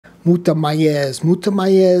Mutamayez.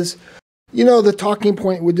 Mutamayez, you know, the talking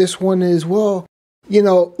point with this one is, well, you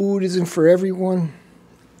know, oud isn't for everyone.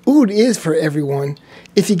 Oud is for everyone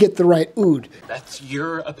if you get the right oud. That's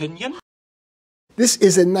your opinion? This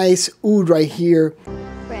is a nice oud right here.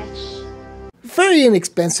 Fresh. Very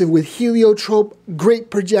inexpensive with heliotrope, great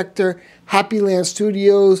projector, Happy Land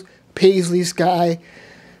Studios, Paisley Sky.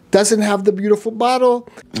 Doesn't have the beautiful bottle.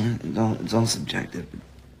 It's all subjective.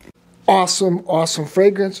 Awesome, awesome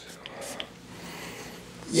fragrance.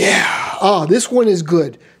 Yeah. Oh, this one is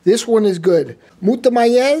good. This one is good.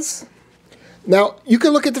 Mutamayez. Now, you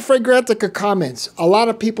can look at the Fragrantica comments. A lot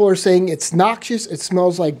of people are saying it's noxious. It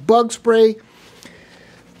smells like bug spray.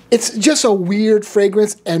 It's just a weird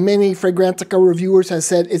fragrance, and many Fragrantica reviewers have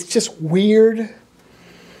said it's just weird.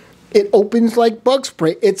 It opens like bug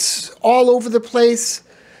spray. It's all over the place.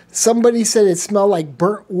 Somebody said it smelled like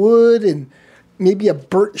burnt wood and maybe a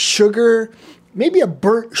burnt sugar. Maybe a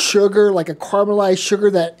burnt sugar, like a caramelized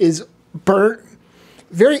sugar that is burnt.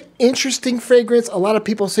 Very interesting fragrance. A lot of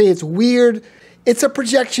people say it's weird. It's a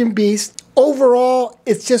projection beast. Overall,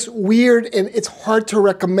 it's just weird and it's hard to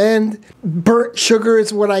recommend. Burnt sugar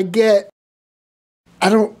is what I get.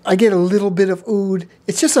 I get a little bit of oud.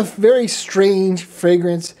 It's just a very strange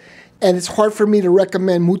fragrance and it's hard for me to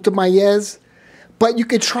recommend Mutamayez. But you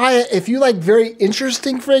could try it. If you like very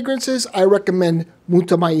interesting fragrances, I recommend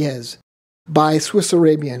Mutamayez by Swiss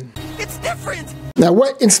Arabian. It's different! Now,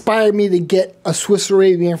 what inspired me to get a Swiss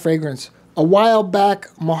Arabian fragrance? A while back,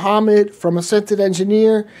 Mohammed from A Scented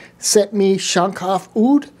Engineer sent me Shaghaf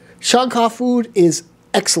Oud. Shaghaf Oud is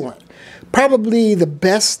excellent. Probably the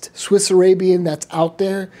best Swiss Arabian that's out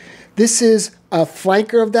there. This is a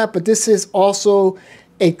flanker of that, but this is also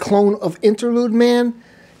a clone of Interlude Man.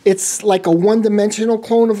 It's like a one-dimensional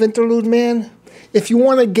clone of Interlude Man. If you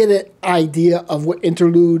want to get an idea of what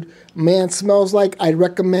Interlude Man smells like, I'd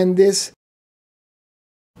recommend this.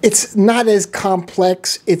 It's not as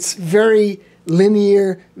complex. It's very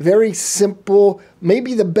linear, very simple.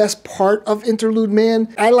 Maybe the best part of Interlude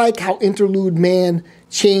Man. I like how Interlude Man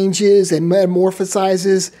changes and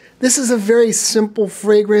metamorphosizes. This is a very simple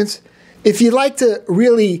fragrance. If you'd like to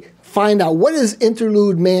really find out what does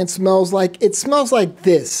Interlude Man smells like, it smells like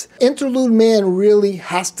this. Interlude Man really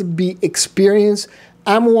has to be experienced.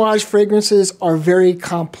 Amouage fragrances are very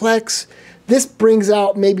complex. This brings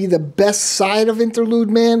out maybe the best side of Interlude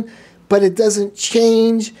Man, but it doesn't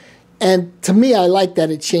change. And to me, I like that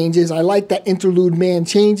it changes. I like that Interlude Man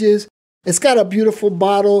changes. It's got a beautiful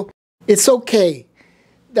bottle. It's okay.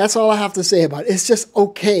 That's all I have to say about it. It's just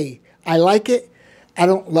okay. I like it. I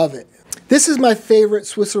don't love it. This is my favorite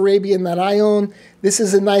Swiss Arabian that I own. This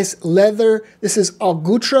is a nice leather. This is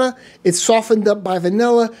Ghutra. It's softened up by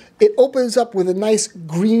vanilla. It opens up with a nice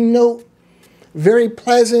green note. Very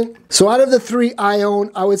pleasant. So out of the three I own,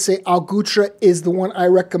 I would say Ghutra is the one I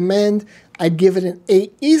recommend. I'd give it an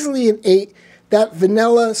 8, easily an 8. That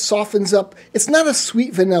vanilla softens up. It's not a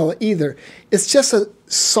sweet vanilla either. It's just a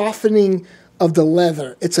softening of the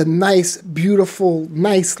leather. It's a nice, beautiful,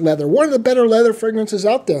 nice leather. One of the better leather fragrances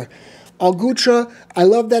out there. Ghutra, I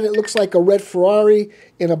love that it looks like a red Ferrari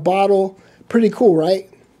in a bottle. Pretty cool, right?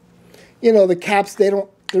 You know, the caps, they're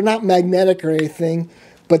not magnetic or anything.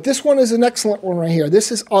 But this one is an excellent one right here.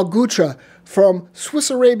 This is Ghutra from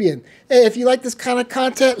Swiss Arabian. Hey, if you like this kind of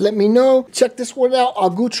content, let me know. Check this one out,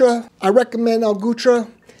 Ghutra. I recommend Ghutra.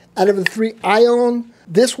 Out of the three I own,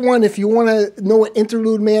 this one, if you want to know what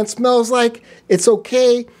Interlude Man smells like, it's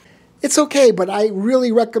okay. It's okay, but I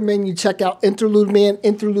really recommend you check out Interlude Man.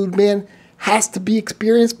 Interlude Man has to be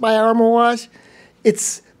experienced by Aromage.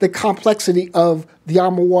 It's the complexity of the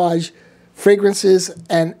Aromage fragrances,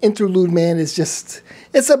 and Interlude Man is just,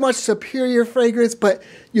 it's a much superior fragrance, but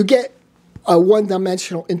you get a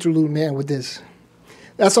one-dimensional Interlude Man with this.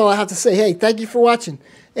 That's all I have to say. Hey, thank you for watching.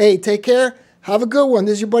 Hey, take care. Have a good one.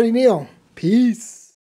 This is your buddy Neil. Peace.